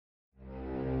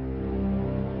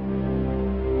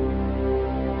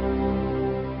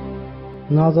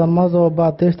Nazamaz o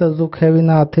Batista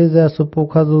Zukhevinathi Zesu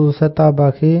Puka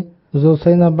Zusetabaki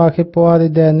Zuseina Baki Poari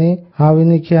Deni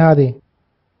Havini Kihari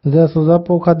Zesu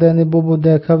Zapuka Deni Bubu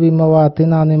Deka Vimawati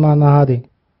Nani Manahari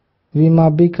Vima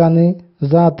Bikani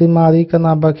Zati Marika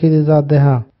Nabakiri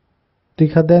Zadeha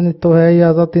Tikadeni Tohe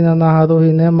Yazatina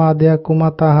Naharuhine Madhya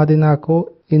Kumata Harinako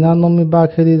Inanomi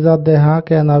Bakiri Zadeha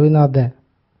Kenavinade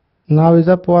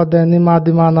Naviza Poadeni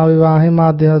Madimana Vivahi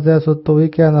Madhya Zesu Tuvi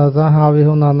Kenaza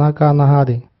Havihunana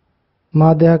Kanahari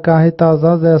Madhya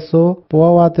Kahitaza Zesu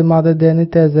Poawati Madedeni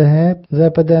Tezehe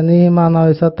Zepedeni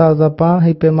Manavisa Tazapa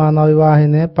Hipe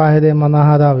Manavivahine Pahire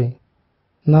Manaharavi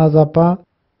Nazapa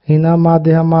Hina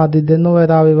Madhya Madidenu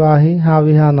Eravivahi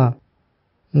Havihana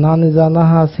Nanizana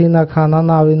Hasina Khana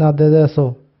Navina de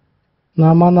Zesu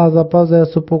Nama Nazapa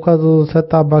Zesu Puka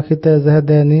Zusetabaki Tezehe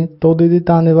Deni Todidi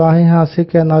Tanivahi Hasi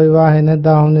Kenavivahine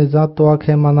Dahuniza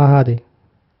Tuakhe Manahari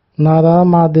Nara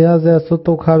Madhya Zesu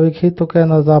Tukhaviki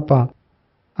Tukenazapa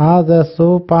A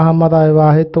Zesu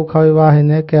Pahamaraivahi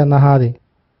Tukhavivahine Kenahari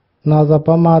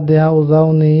Nazapa Madhya Uza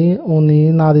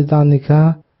Uni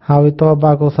Narizanika Havito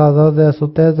Bako Saza Zesu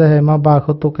Tezehema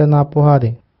Bako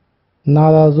Tukenapuhari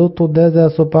Narazu Tude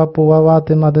Zesu Papuwa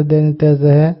Vati Madedeni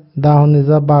Tezehe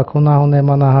Dahuniza Bako Nahune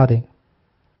Manahari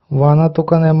Vana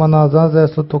Tukane Manaza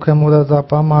Zesu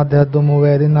Tukemurezapa Madhya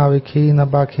Dumuveri Naviki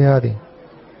Inabakihari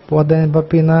Puadeni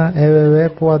Bapina Ewewe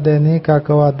Puadeni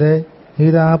Kakawade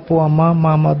Hira Puama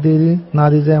Mamadiri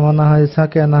Narizema Naharisa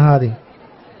Kenahari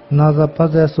Nazapa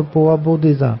Zesu Puwa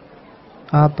Buddhiza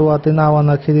Atuati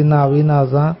Navanakiri Navi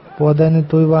Naza Puadeni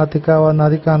Tuivatikawa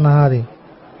Narika Nahari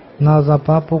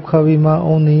Nazapa Pukhavima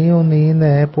Uni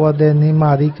Ne Puadeni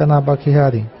Marika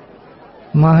Nabakihari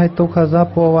Mahe Tukhaza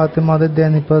Puavati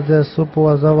Madedeni Pa Zesu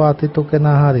Puazavati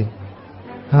Tukenahari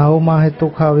Hau Mahe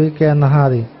Tukhavi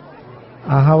Kenahari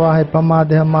Ahavahe Pa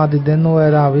Madhya Madidenu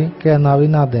Eravi Kenavi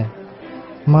Nade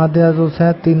Madhya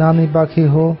Zuse Tinani Baki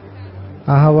Ho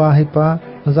Ahavahi Pa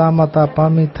Zamatapa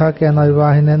Mitha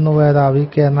Kenavivahine Nueravi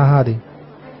Kenahari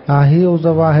Ahi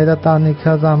Uzavahira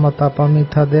Tanikha Zamatapa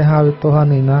Mitha De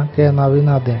Havitohanina Kenavi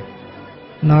Nade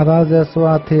Nara Zesu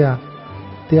Athia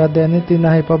Tia Deni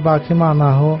Tinahi Pa Baki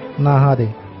Manaho Nahari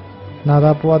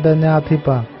Nara Puadeni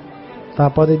Athipa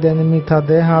Tapari Deni Mitha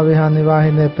De Havihani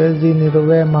Vahine Pe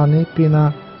Ziniruve Mani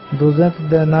Pina Duzent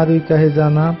Denari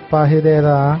Kahizana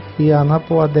Pahirera Iana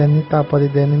Puadeni Tapari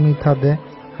Deni Mitha De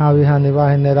Havihani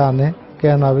Vahine Rane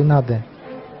Kenavi Nade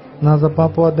Nazapa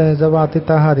Puadeni Zavati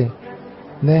Tahari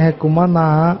Nehe Kuma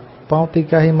Naha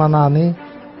Pautika Manani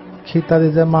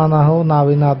Khitarize Manaho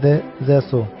Navinade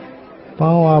Zesu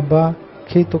Pão Aba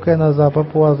Khituke Nazapa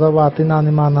Puazavati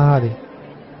Nani Manahari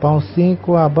Pão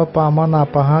 5 Aba Pama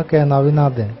Napaha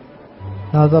Kenavinade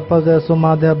Nazapa Zesu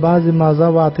Madhya Bazi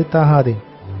Mazavati Tahari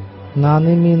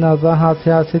Nani Minaza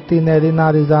Hasyasi Tineri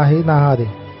Narizahi Nahari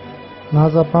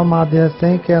Nazapa Madhya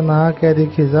 100 Kenaha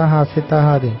Kerikhiza Hasi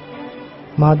Tahari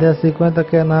Madhya 50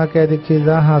 Kenaha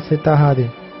Kerikhiza Hasi Tahari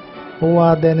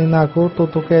Ua Deni Naku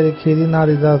Tutu Kerikhiri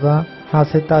Narizaza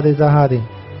Hasi Tarizahari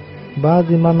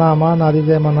Bazi Manama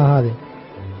Narize Manahari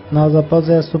Nazapa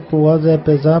Zesu Pua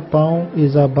Zepeza Pão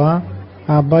Izaba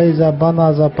Aba Izaba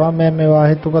Nazapa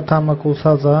Memewahi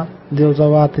Tukatamakusaza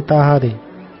Deusavati Tahari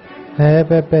He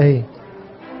Pepehi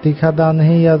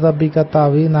Tikhadanhi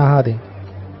Yazabikatavi Nahari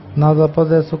Nazapa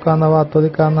Zesu Kanavatori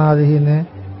Kanahari Hine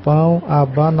Pão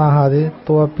Aba Nahari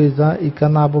Tua Pisa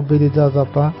Ikanabu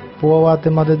Birizazapa Puavati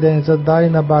Madedeniza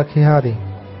Daina Bakihari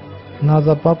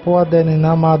Nazapa Puadeni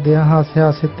Namadya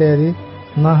Hasi Teri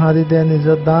Nahari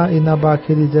Deniza Da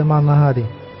Inabakirize Manahari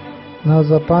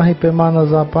Nazapa Hipemana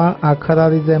Zapa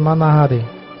Akhararize Manahari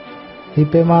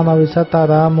Hipemana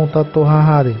Visatara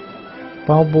Mutatuhahari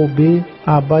Pão Bubi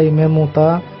Aba Ime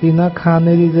Muta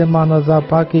Inakhanirize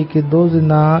Manazapa Kiki 12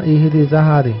 Na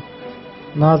Ihirizahari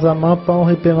Nazama Pão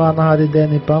Hipemanahari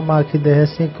Deni Pão Maki Dehe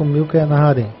 5.000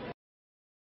 Kenahari